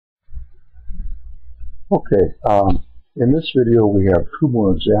Okay, in this video we have two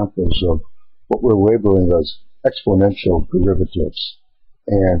more examples of what we're labeling as exponential derivatives.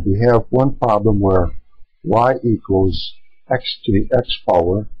 And we have one problem where y equals x to the x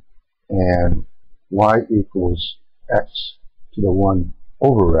power and y equals x to the 1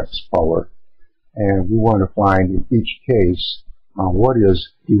 over x power. And we want to find in each case what is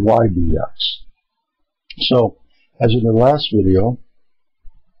dy dx. So, as in the last video,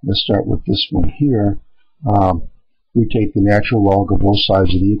 let's start with this one here. We take the natural log of both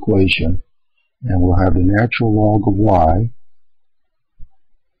sides of the equation, and we'll have the natural log of y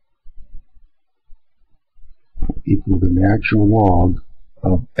equal the natural log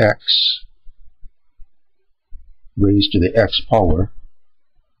of x raised to the x power.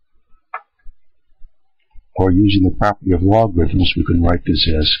 Or using the property of logarithms, we can write this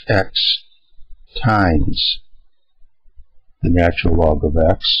as x times the natural log of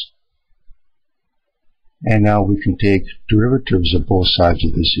x. And now we can take derivatives of both sides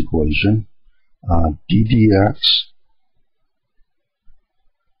of this equation. D dx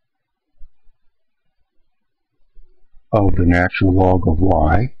of the natural log of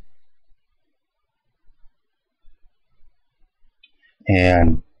y,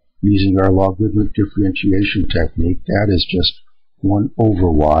 and using our logarithmic differentiation technique, that is just 1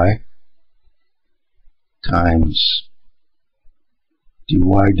 over y times dy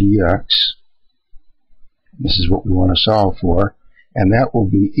dx. This is what we want to solve for, and that will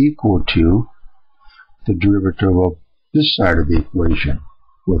be equal to the derivative of this side of the equation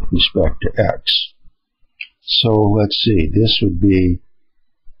with respect to x. So let's see, this would be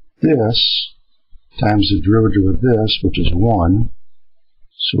this times the derivative of this, which is 1.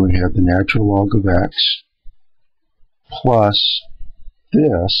 So we have the natural log of x plus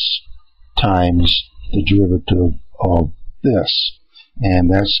this times the derivative of this,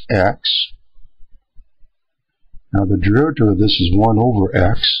 and that's x. Now the derivative of this is 1 over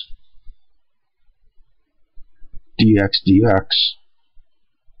x dx dx.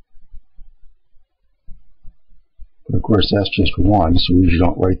 But of course that's just 1, so we usually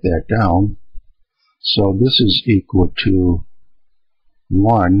don't write that down. So this is equal to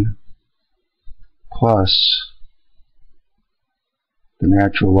 1 plus the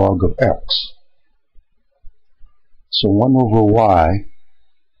natural log of x. So 1 over y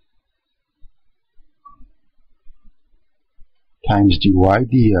times dy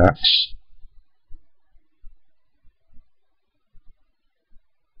dx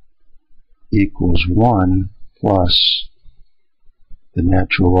equals 1 plus the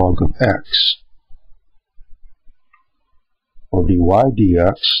natural log of x, or dy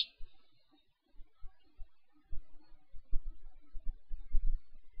dx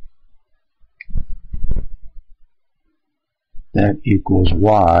that equals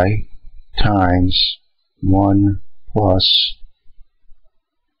y times 1 plus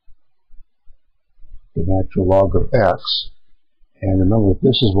the natural log of x. And remember,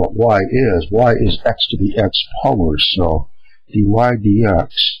 this is what y is. Y is x to the x power, so dy dx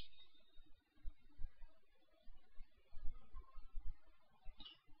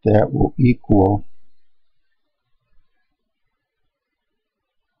that will equal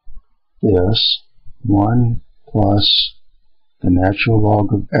this 1 plus the natural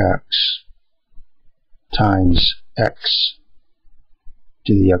log of x times x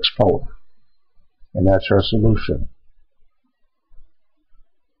to the x power. And that's our solution.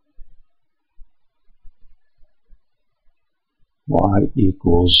 Y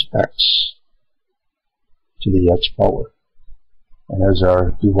equals x to the x power. And there's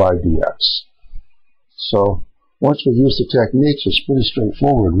our dy dx. So once we use the techniques, it's pretty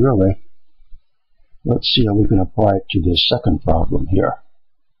straightforward, really. Let's see how we can apply it to this second problem here.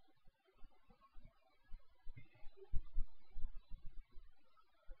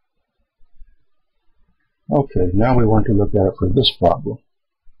 Okay, now we want to look at it for this problem.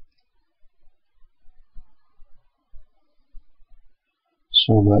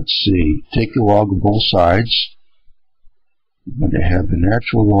 So let's see, take the log of both sides. We're going to have the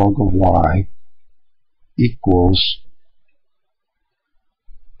natural log of y equals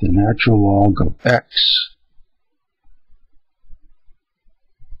the natural log of x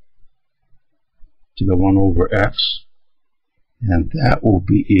to the 1 over x, and that will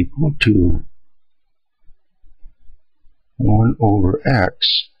be equal to 1 over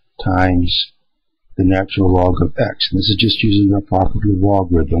x times the natural log of x. And this is just using our property of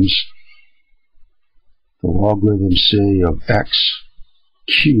logarithms. The logarithms say of x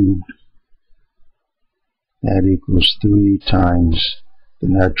cubed, that equals 3 times the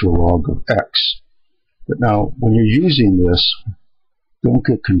natural log of x. But now, when you're using this, don't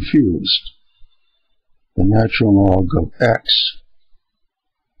get confused. the natural log of x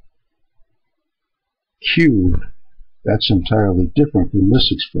cubed, that's entirely different from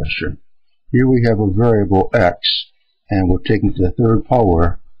this expression. Here we have a variable x, and we're taking it to the third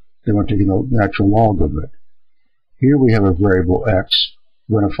power, then we're taking the natural log of it. Here we have a variable x,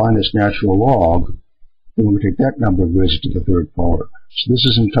 we're going to find this natural log, then we're going to take that number and raise it to the third power. So this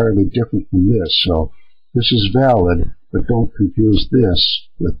is entirely different from this, so this is valid, but don't confuse this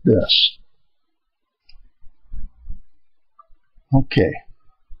with this. Okay.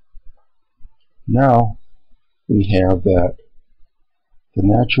 Now we have that the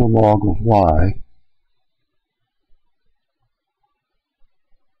natural log of y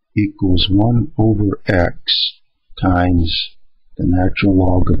equals 1 over x times the natural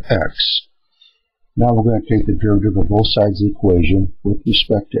log of x. Now we're going to take the derivative of both sides of the equation with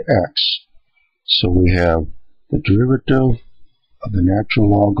respect to x. So we have the derivative of the natural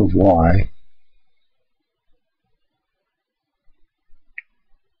log of y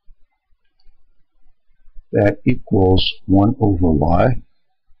that equals 1 over y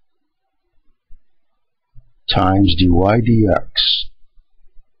times dy dx.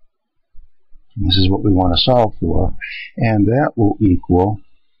 And this is what we want to solve for, and that will equal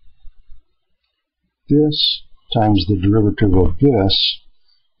this times the derivative of this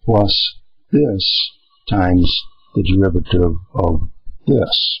plus this times the derivative of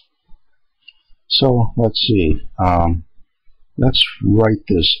this. So let's see, let's write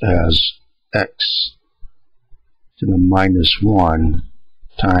this as x to the minus 1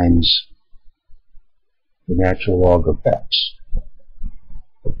 times the natural log of x.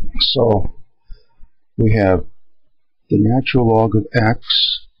 So we have the natural log of x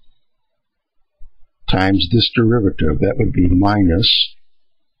times this derivative, that would be minus,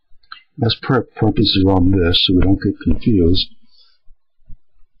 let's put parentheses around this so we don't get confused.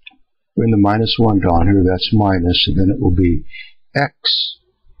 Bring the minus 1 down here, that's minus, and then it will be x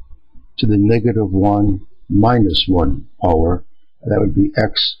to the negative 1 minus 1 power, that would be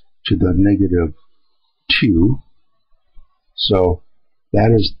x to the negative 2. So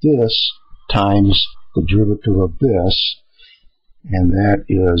that is this times the derivative of this, and that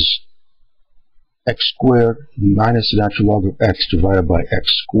is x squared minus the natural log of x divided by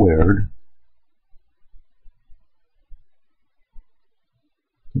x squared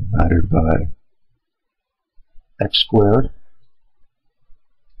divided by x squared.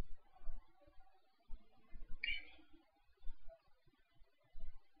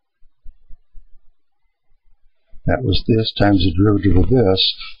 That was this times the derivative of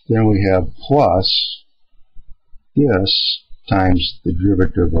this. Then we have plus this times the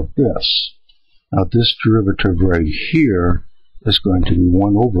derivative of this. Now this derivative right here is going to be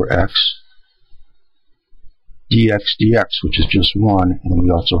 1 over x dx dx, which is just 1, and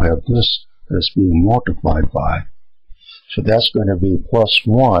we also have this that's being multiplied by. So that's going to be plus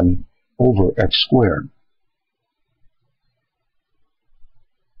 1 over x squared.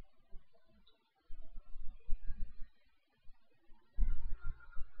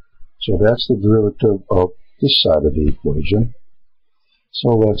 So that's the derivative of this side of the equation. So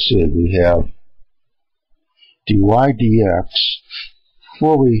let's see, we have dy dx.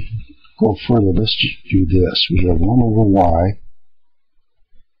 Before we go further, let's do this. We have 1 over y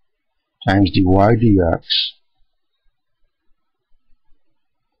times dy dx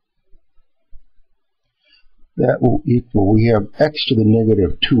that will equal, we have x to the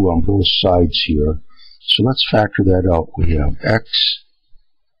negative 2 on both sides here. So let's factor that out. We have x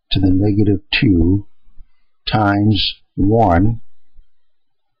to the negative 2 times 1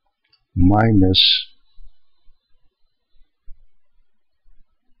 minus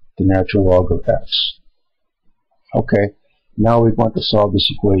the natural log of x. Okay, now we want to solve this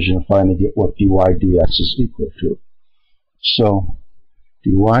equation and finally get what dy dx is equal to. So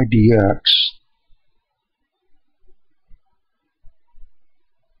dy dx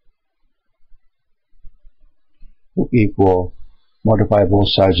will equal, multiply both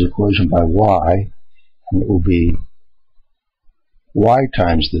sides of the equation by y, and it will be y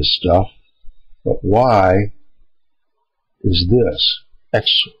times this stuff, but y is this,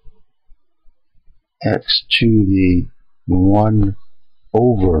 x to the 1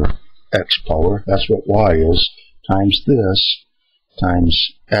 over x power, that's what y is, times this,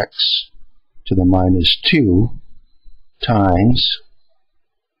 times x to the minus 2, times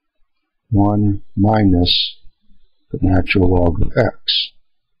 1 minus the natural log of x.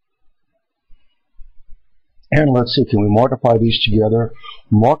 And let's see, can we multiply these together?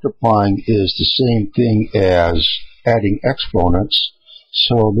 Multiplying is the same thing as adding exponents,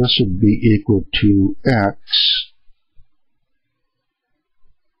 so this would be equal to x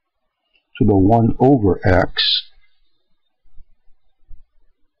to the 1 over x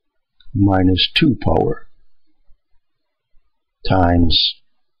minus 2 power times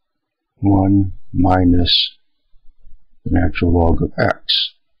 1 minus the natural log of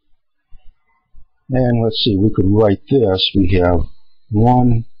x. And let's see, we could write this. We have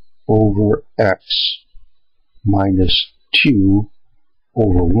 1 over x minus 2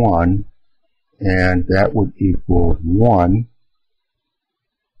 over 1, and that would equal 1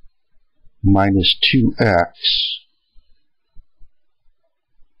 minus 2x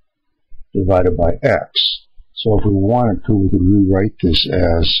divided by x. So if we wanted to, we could rewrite this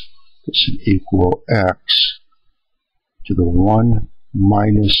as this would equal x to the 1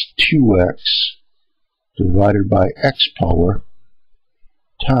 minus 2x divided by x power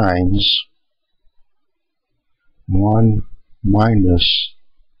times 1 minus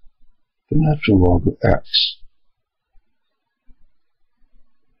the natural log of x.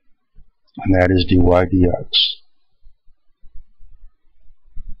 And that is dy dx.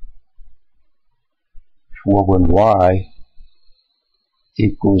 For when y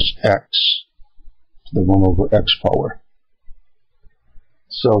equals x to the 1 over x power.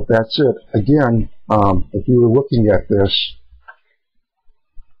 So that's it. Again, if you were looking at this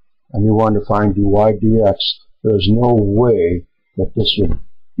and you wanted to find dy dx, there's no way that this would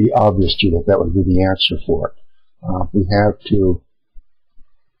be obvious to you that that would be the answer for it. We have to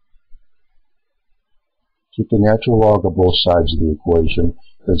keep the natural log of both sides of the equation,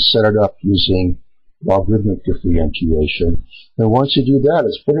 then set it up using logarithmic differentiation. And once you do that,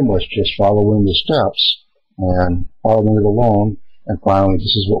 it's pretty much just following the steps and following it along, and finally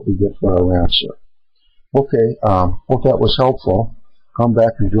this is what we get for our answer. Okay, hope that was helpful. Come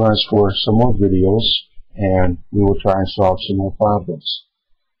back and join us for some more videos, and we will try and solve some more problems.